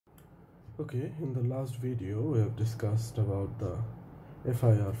Okay, in the last video we have discussed about the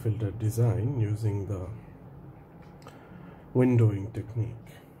FIR filter design using the windowing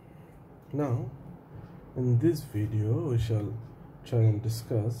technique. Now in this video we shall try and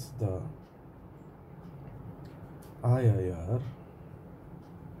discuss the IIR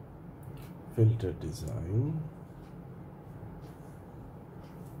filter design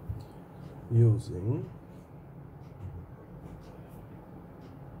using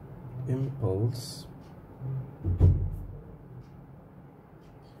impulse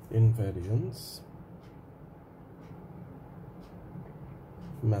invariance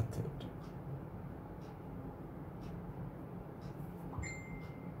method.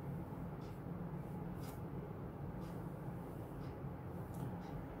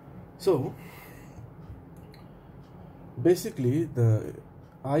 So basically the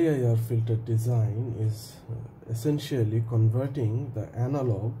IIR filter design is essentially converting the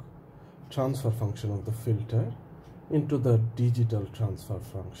analog transfer function of the filter into the digital transfer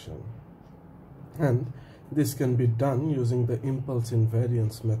function, and this can be done using the impulse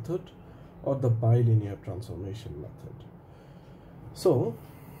invariance method or the bilinear transformation method. So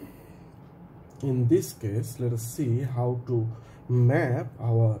in this case, let us see how to map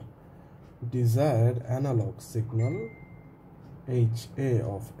our desired analog signal HA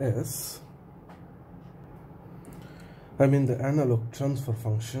of S, the analog transfer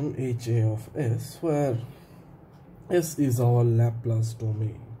function HA of S, where S is our Laplace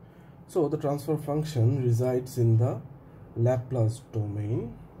domain. So the transfer function resides in the Laplace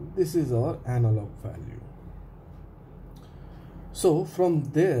domain. This is our analog value. So from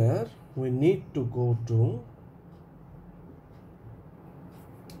there we need to go to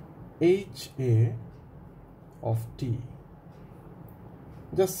HA of t,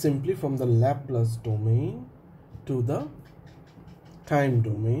 just simply from the Laplace domain to the time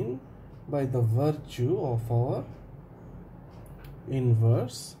domain by the virtue of our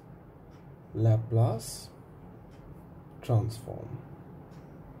inverse Laplace transform.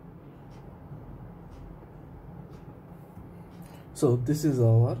 So this is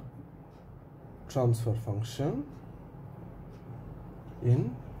our transfer function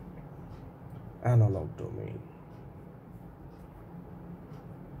in analog domain.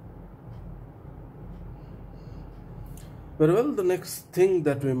 Very well, the next thing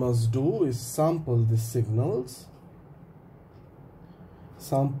that we must do is sample the signals,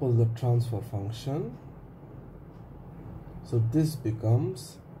 sample the transfer function. So this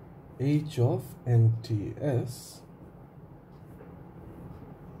becomes H of NTS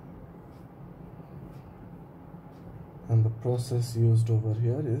and the process used over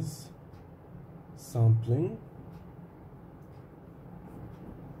here is sampling,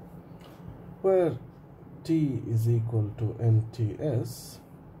 where T is equal to NTS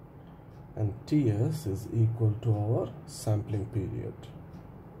and TS is equal to our sampling period.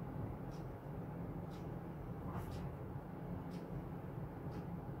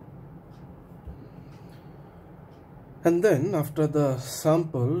 And then after the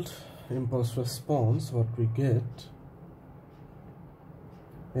sampled impulse response, what we get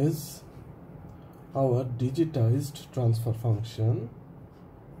is our digitized transfer function,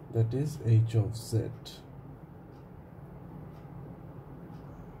 that is H of Z.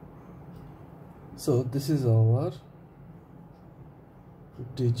 So this is our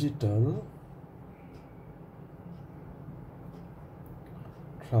digital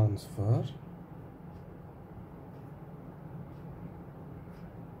transfer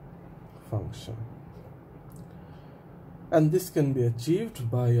function, and this can be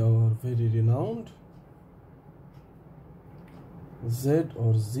achieved by our very renowned Z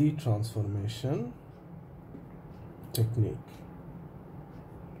or Z transformation technique.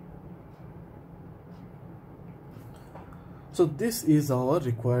 So this is our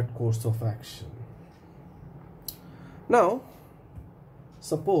required course of action. Now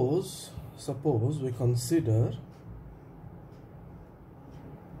suppose we consider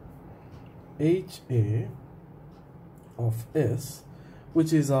HA of S,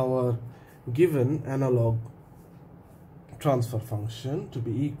 which is our given analog transfer function, to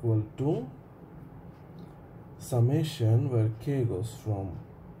be equal to summation, where k goes from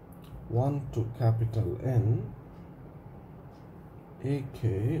 1 to capital N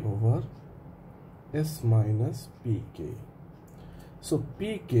AK over S minus PK. So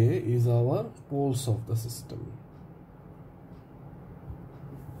PK is our poles of the system.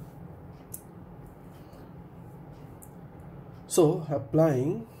 So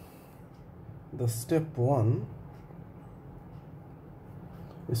applying the step 1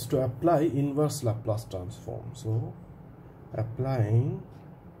 is to apply inverse Laplace transform. So applying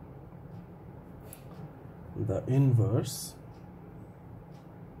the inverse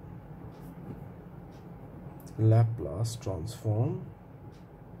Laplace transform,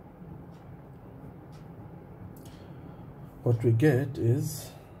 what we get is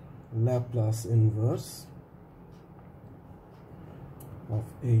Laplace inverse of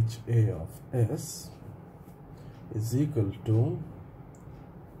HA of S is equal to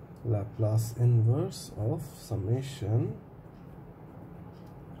Laplace inverse of summation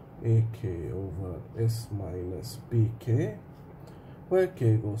AK over S minus BK, where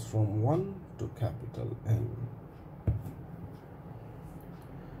K goes from 1 to capital N.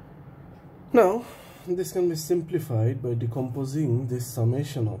 Now, this can be simplified by decomposing this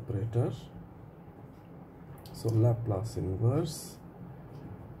summation operator. So, Laplace inverse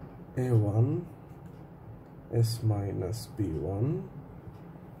A1 S minus B1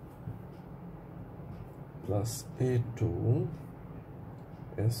 plus A2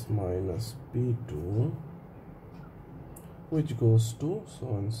 S minus B2, which goes to so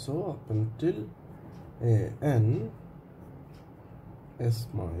and so up until AN S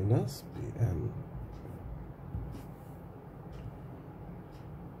minus Bn.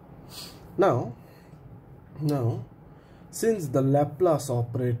 Now, since the Laplace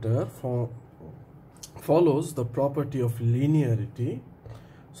operator follows the property of linearity,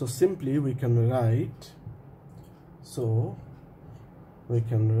 so simply we can write,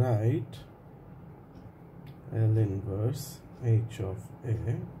 L inverse H of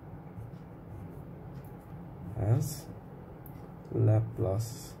A as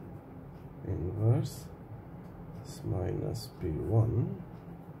Laplace inverse S minus P1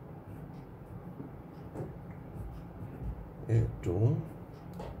 A2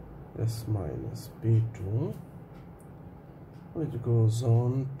 S minus P2, which goes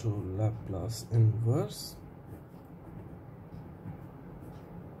on to Laplace inverse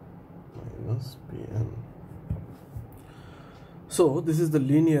minus Pn. So this is the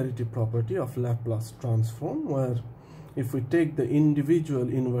linearity property of Laplace transform, where if we take the individual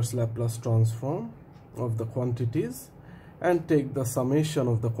inverse Laplace transform of the quantities and take the summation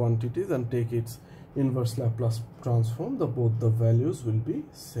of the quantities and take its inverse Laplace transform, both the values will be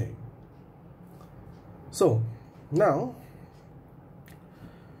same. So now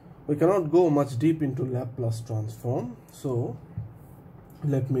we cannot go much deep into Laplace transform, so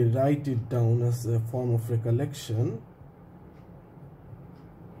let me write it down as a form of recollection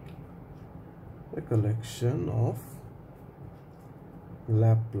of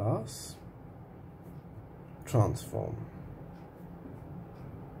Laplace transform.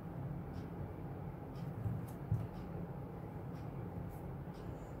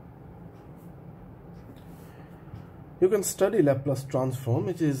 You can study Laplace transform,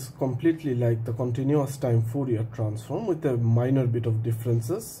 which is completely like the continuous time Fourier transform with a minor bit of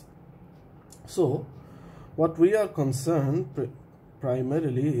differences. So what we are concerned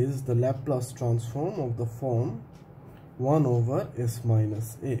primarily is the Laplace transform of the form 1 over S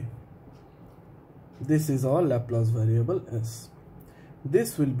minus A. This is our Laplace variable S.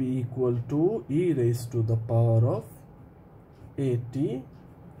 This will be equal to e raised to the power of at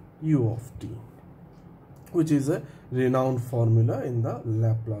u of t, which is a renowned formula in the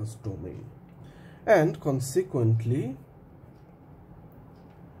Laplace domain. And consequently,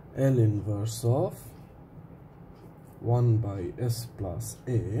 L inverse of 1 by S plus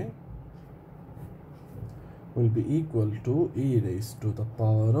A will be equal to e raised to the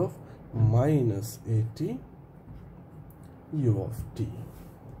power of minus at u of t.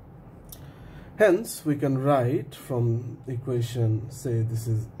 Hence, we can write from equation, say this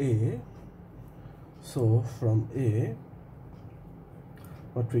is A. So from A,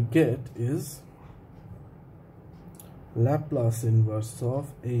 what we get is Laplace inverse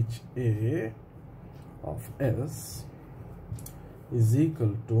of HA of S is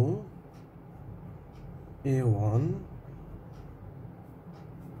equal to A1,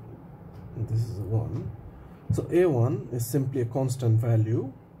 and this is 1. So A1 is simply a constant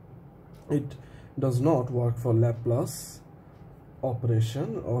value. It does not work for Laplace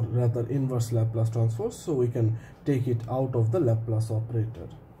operation, or rather inverse Laplace transform, so we can take it out of the Laplace operator.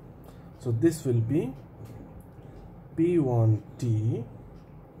 So this will be P1t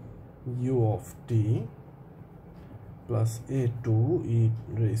u of t plus A2 e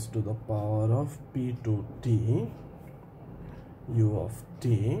raised to the power of P2t u of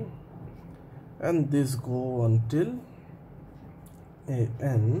t, and this go until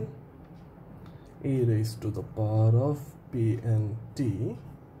an e raised to the power of Pnt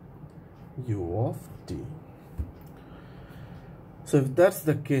u of t. So if that's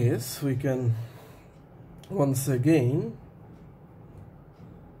the case, we can once again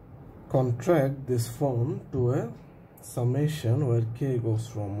contract this form to a summation where k goes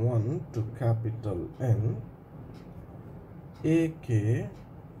from 1 to capital N ak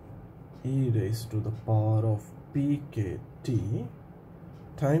e raised to the power of pkt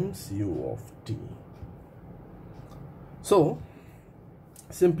times u of t. So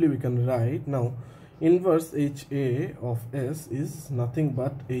simply we can write now inverse HA of S is nothing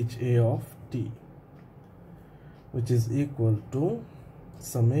but HA of t, which is equal to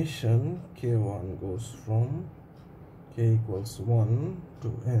summation k1 goes from k equals 1 to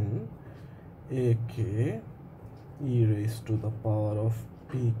n ak e raised to the power of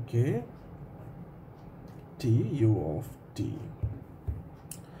pk t u of t.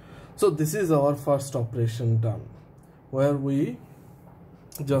 So this is our first operation done, where we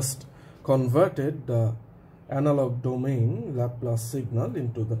just converted the analog domain Laplace signal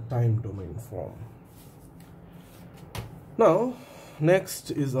into the time domain form. Now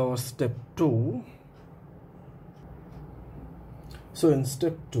next is our step 2. So in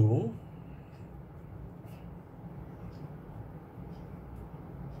step 2,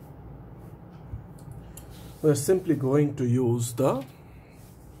 we're simply going to use the,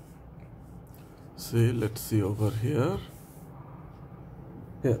 let's see over here,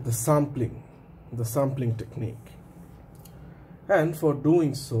 the sampling technique. And for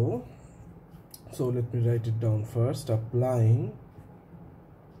doing so let me write it down first. Applying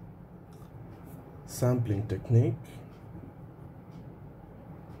sampling technique,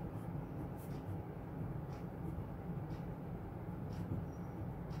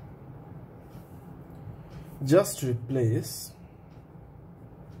 just replace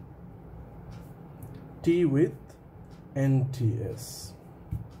t with NTS.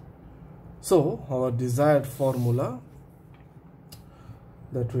 So our desired formula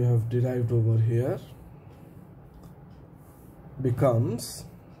that we have derived over here becomes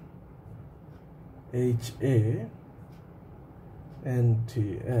HA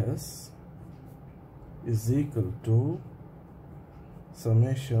NTS is equal to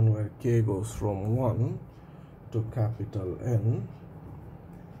summation where k goes from 1 to capital N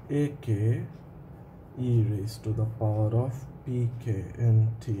ak e raised to the power of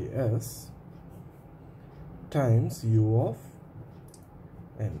pkNTS times u of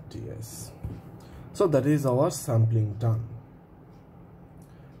NTS. So that is our sampling done.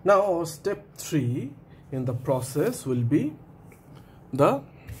 Now our step 3 in the process will be the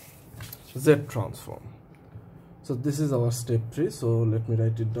Z transform. So this is our step 3. So let me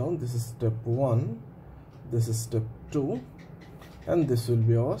write it down. This is step 1, this is step 2, and this will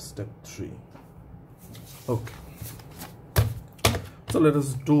be our step 3. Okay. So let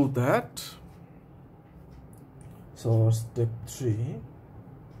us do that. So our step 3,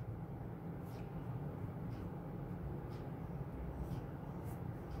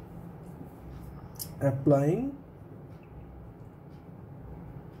 applying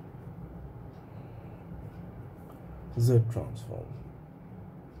Z transform.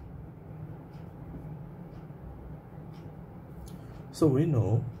 So we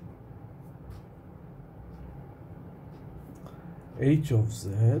know h of z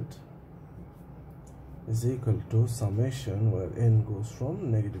is equal to summation where n goes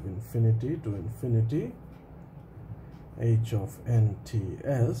from negative infinity to infinity h of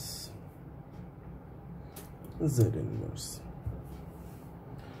NTS Z inverse.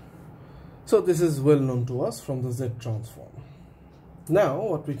 So this is well known to us from the Z transform. Now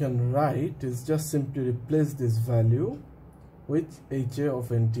what we can write is just simply replace this value with HA of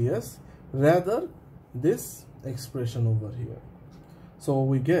NTS, rather this expression over here. So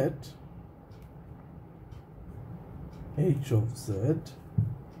we get h of z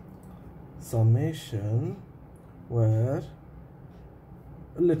summation where,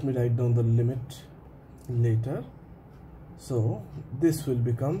 let me write down the limit later. So this will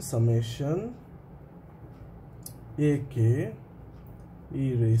become summation ak e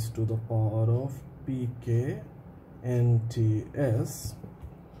raised to the power of pk NTS.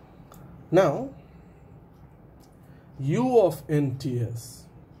 Now u of NTS.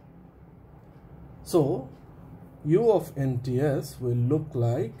 So u of NTS will look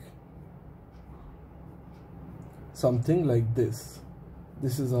like something like this.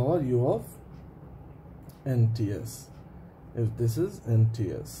 This is our u of NTS, if this is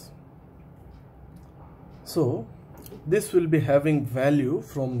NTS. So this will be having value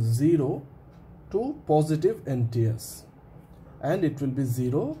from 0 to positive NTS, and it will be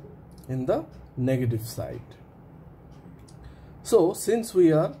 0 in the negative side. So since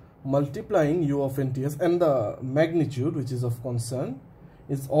we are multiplying u of NTS, and the magnitude which is of concern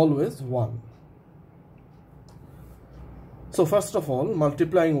is always 1. So first of all,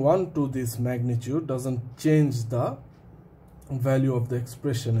 multiplying 1 to this magnitude doesn't change the value of the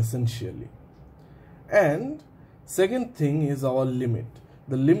expression essentially. And second thing is our limit.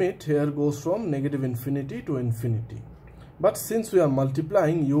 The limit here goes from negative infinity to infinity. But since we are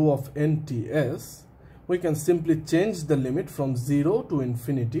multiplying u of nts, we can simply change the limit from 0 to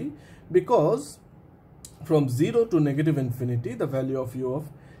infinity, because from 0 to negative infinity, the value of u of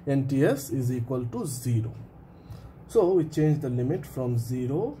nts is equal to 0. So we change the limit from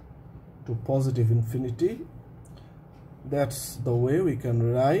 0 to positive infinity. That's the way we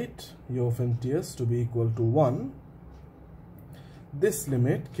can write u of nts to be equal to 1. This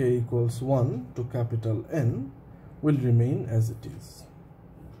limit k equals 1 to capital N will remain as it is.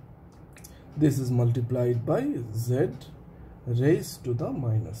 This is multiplied by z raised to the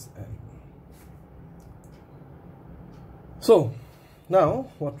minus n. So now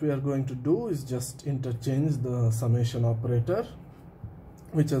what we are going to do is just interchange the summation operator,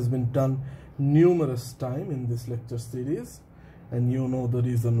 which has been done numerous times in this lecture series, and you know the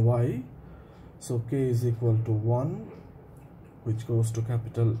reason why. So k is equal to 1, which goes to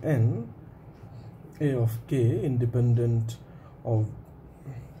capital N. A of k, independent of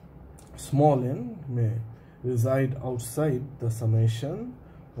small n, may reside outside the summation,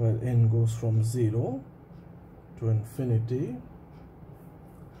 where n goes from 0 to infinity.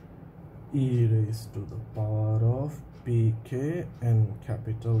 E raised to the power of pk n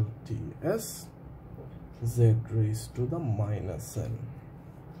capital Ts, z raised to the minus n.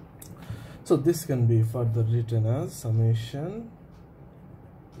 So this can be further written as summation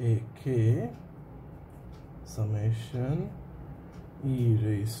ak summation e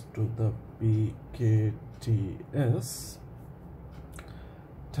raised to the pkts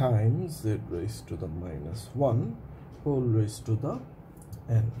times z raised to the minus 1 whole raised to the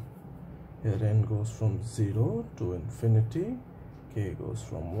n. Here n goes from 0 to infinity, k goes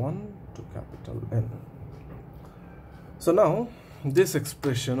from 1 to capital N. So now this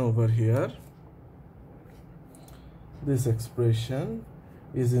expression over here, this expression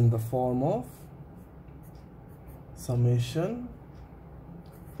is in the form of summation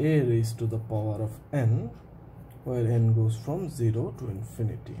a raised to the power of n, where n goes from 0 to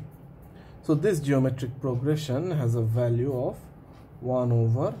infinity. So this geometric progression has a value of 1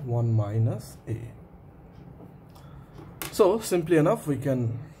 over 1 minus a. So simply enough, we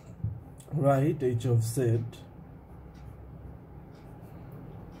can write h of z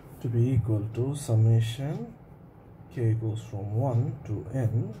to be equal to summation k goes from 1 to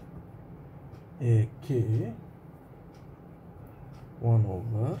n ak 1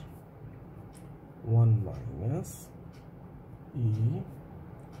 over 1 minus e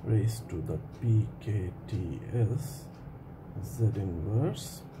raised to the pkts z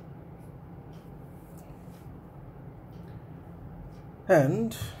inverse,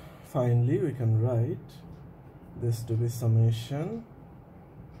 and finally we can write this to be summation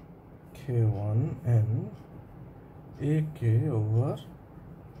k1n ak over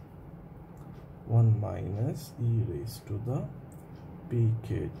 1 minus e raised to the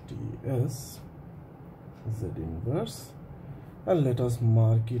pkts z inverse, and let us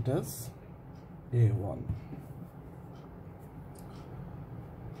mark it as a1.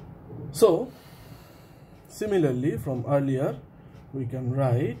 So similarly, from earlier we can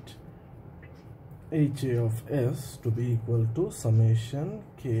write ha of s to be equal to summation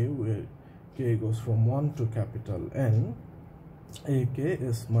k, where k goes from 1 to capital N, ak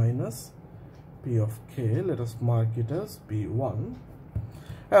s minus p of k. Let us mark it as p1.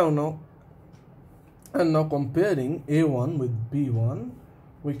 And now comparing a1 with b1,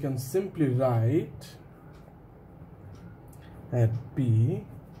 we can simply write at b1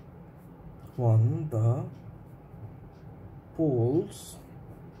 the poles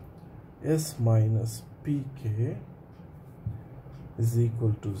s minus pk is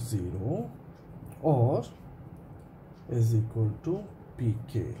equal to 0 or is equal to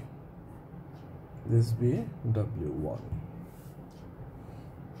pk. This be w1,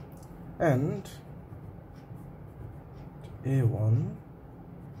 and a1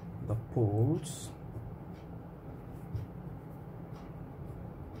 the poles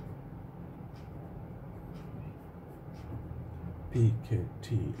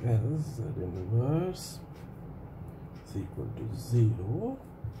pkts z inverse is equal to 0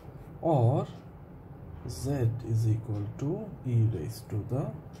 or z is equal to e raised to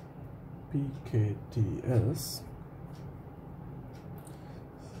the pkts,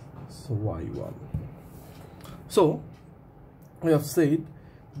 so y1. So we have said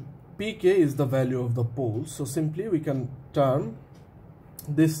pk is the value of the poles, so simply we can term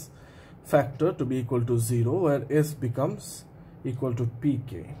this factor to be equal to 0, where s becomes equal to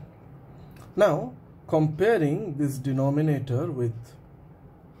pk. Now comparing this denominator with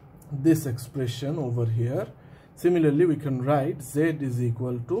this expression over here, similarly we can write z is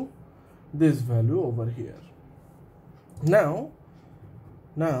equal to this value over here. Now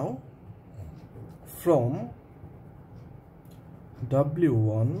from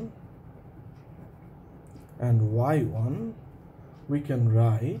w1 and y1 we can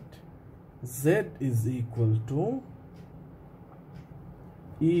write z is equal to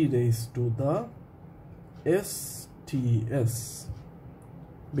e raised to the sts,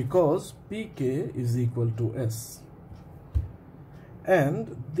 because pk is equal to s,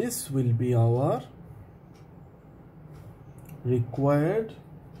 and this will be our required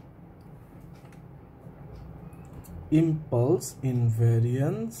impulse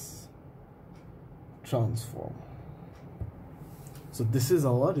invariance transform. So this is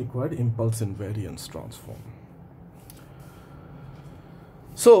our required impulse invariance transform.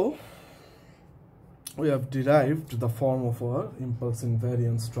 So we have derived the form of our impulse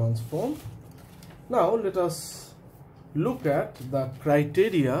invariance transform. Now let us look at the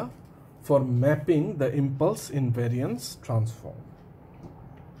criteria for mapping the impulse invariance transform.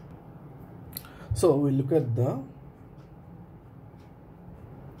 So we look at the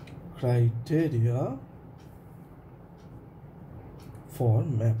criteria for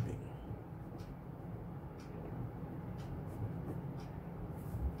mapping.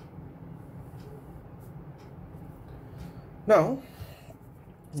 Now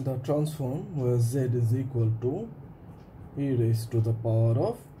the transform where z is equal to e raised to the power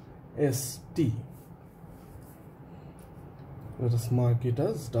of st, let us mark it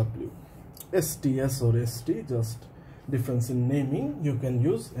as w. sts or st, just difference in naming, you can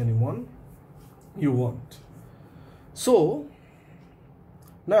use anyone you want. So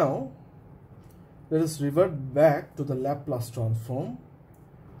now let us revert back to the Laplace transform.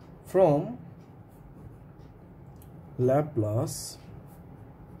 From Laplace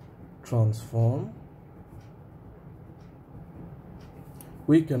transform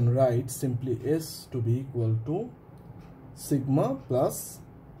we can write simply s to be equal to sigma plus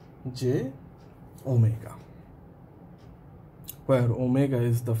j omega, where omega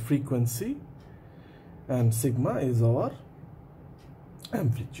is the frequency and sigma is our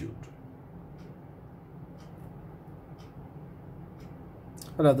amplitude.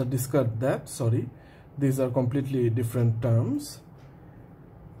 Rather discard that, sorry, these are completely different terms.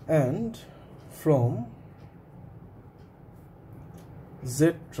 And from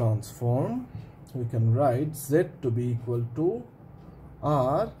z transform we can write z to be equal to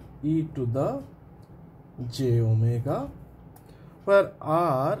r e to the j omega, where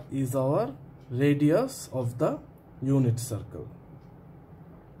r is our radius of the unit circle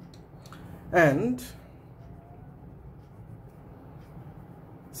and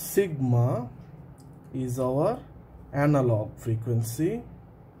sigma is our analog frequency,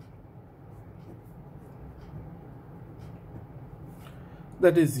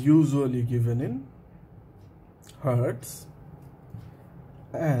 that is usually given in hertz,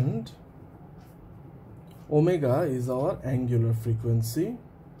 and omega is our angular frequency,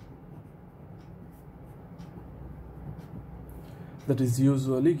 that is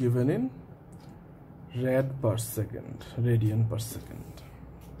usually given in radian per second.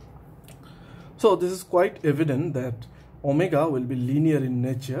 So this is quite evident that omega will be linear in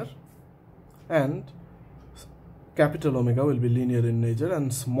nature and capital omega will be linear in nature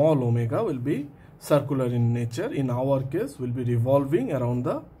and small omega will be circular in nature. In our case, will be revolving around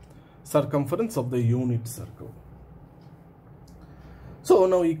the circumference of the unit circle. So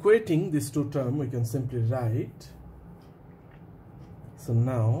now equating these two terms, we can simply write, so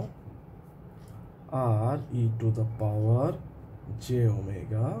now r e to the power j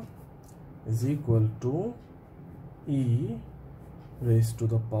omega is equal to e raised to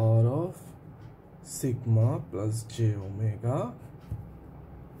the power of sigma plus j omega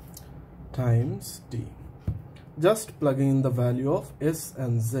times t. Just plugging in the value of s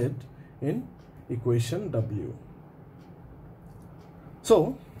and z in equation w.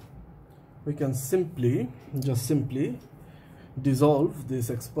 So we can simply dissolve this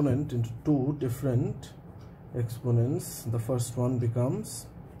exponent into two different exponents. The first one becomes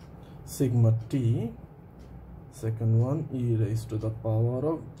sigma t, second one e raised to the power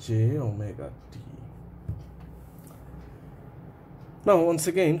of j omega t. Now once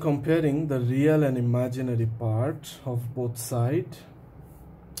again comparing the real and imaginary part of both sides,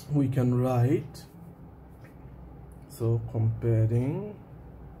 we can write, so comparing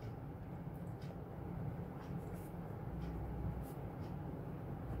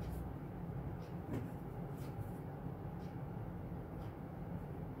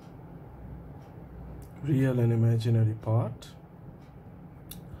real and imaginary part.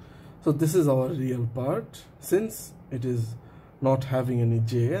 So this is our real part, since it is not having any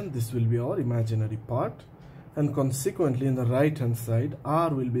j, and this will be our imaginary part, and consequently in the right hand side r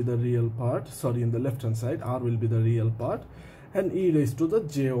will be the real part, sorry, in the left hand side r will be the real part, and e raised to the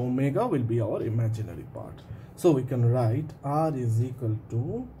j omega will be our imaginary part. So we can write r is equal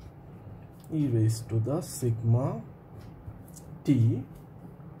to e raised to the sigma t,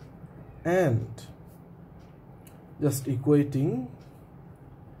 and just equating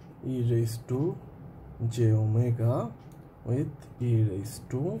e raised to j omega with e raised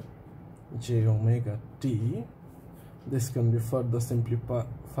to j omega t. This can be further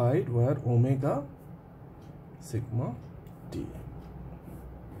simplified where omega sigma t,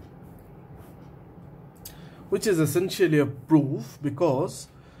 which is essentially a proof, because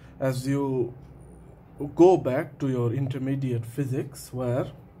as you go back to your intermediate physics, where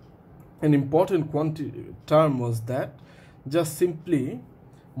an important term was that just simply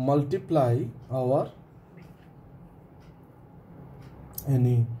multiply our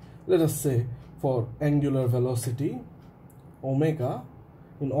let us say for angular velocity omega,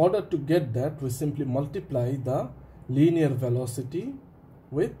 in order to get that we simply multiply the linear velocity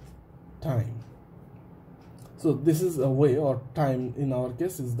with time. So this is a way, or time in our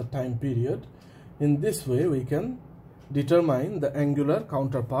case is the time period. In this way we can determine the angular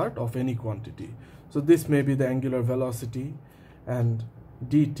counterpart of any quantity. So this may be the angular velocity, and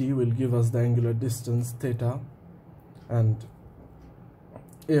dt will give us the angular distance theta, and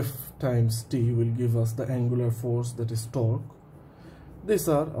F times t will give us the angular force, that is torque. These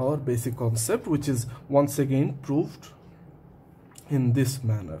are our basic concept, which is once again proved in this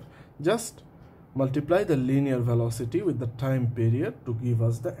manner. Just multiply the linear velocity with the time period to give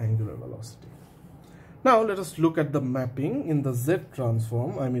us the angular velocity. Now let us look at the mapping in the Z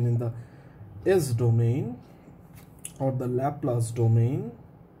transform, I mean in the S domain or the Laplace domain.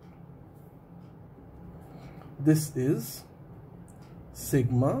 This is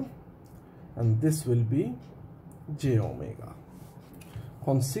sigma and this will be j omega.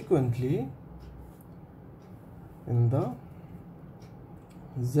 Consequently, in the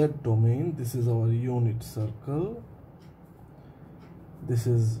Z domain, this is our unit circle, this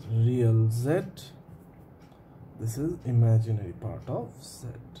is real Z, this is imaginary part of Z.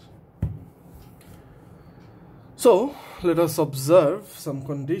 So let us observe some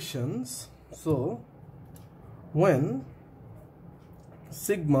conditions. So when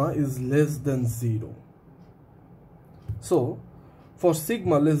sigma is less than 0, so for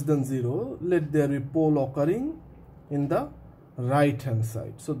sigma less than 0, let there be pole occurring in the right hand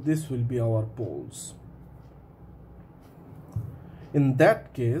side. So this will be our poles. In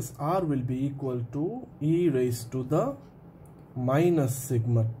that case, r will be equal to e raised to the minus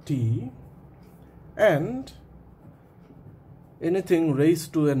sigma t, and anything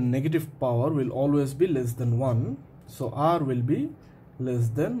raised to a negative power will always be less than 1. So r will be less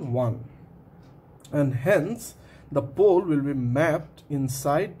than 1, and hence the pole will be mapped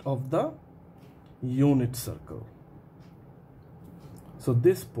inside of the unit circle. So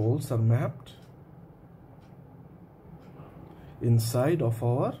these poles are mapped inside of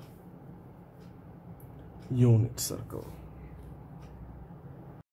our unit circle.